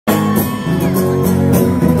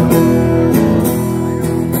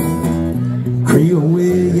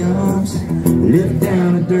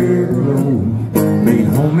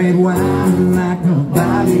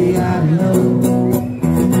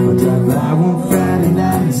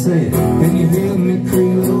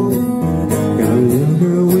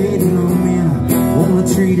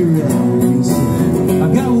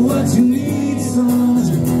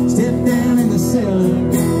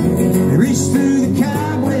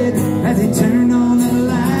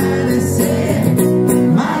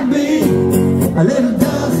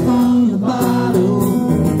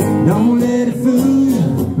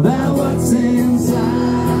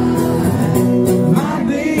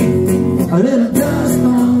little dust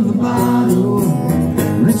on the bottle.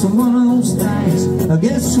 It's one of those things I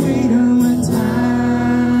get sweeter with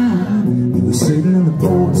time. He was sitting in the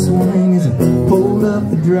porch swing as I pulled up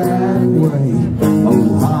the driveway.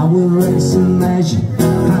 Oh, I was racing as you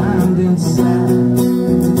climbed inside.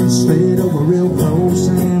 Slid over real close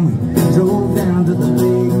and we drove down to the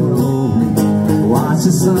big road. Watched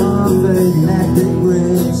the sun fade in that big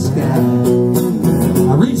red sky.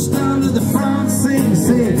 I reached under the front seat and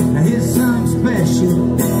said, now here's something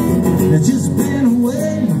special. It's just been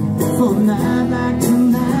waiting for a night like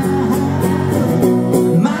tonight.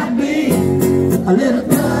 Might be a little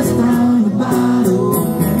dust on the bottle.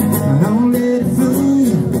 Don't let it fool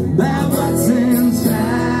you about what's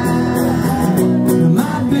inside.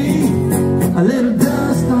 Might be a little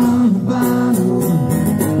dust on the bottle.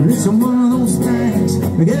 It's one of those things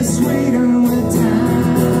that gets sweeter with time.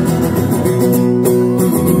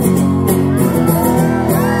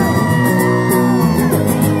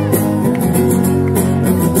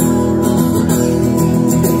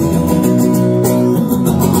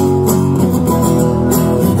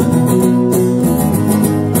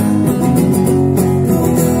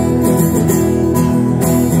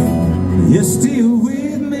 You're still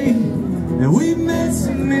with me, and we've made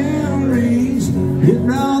some memories.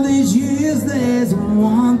 After all these years, there's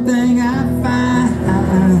one thing I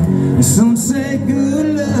find. Some say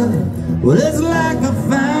good love, well, it's like a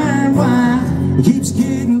fine wine. It keeps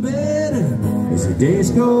getting better as the days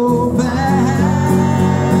go by.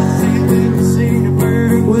 Say the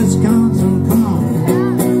Burg, Wisconsin, come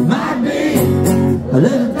on. Might be a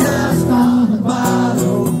little dust on the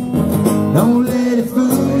bottle. Don't let it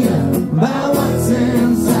fool you about what's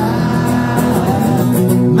inside.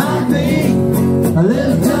 Might be a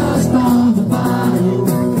little dust on the bottle.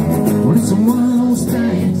 Well, it's one of those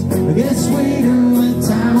things that gets sweeter with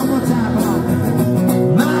time. One more time, come on.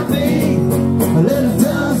 Might be a little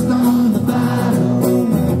dust on the bottle.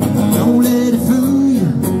 Don't let it fool you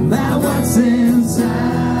about what's inside.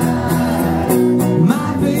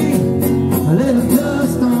 Might be a little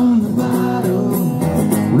dust on the bottle.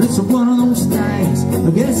 Well, it's one of those things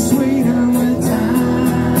that gets sweeter with time.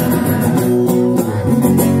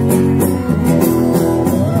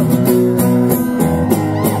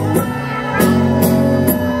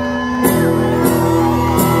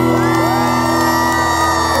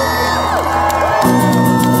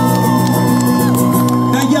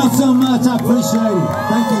 Thank y'all so much. I appreciate it.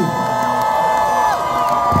 Thank you.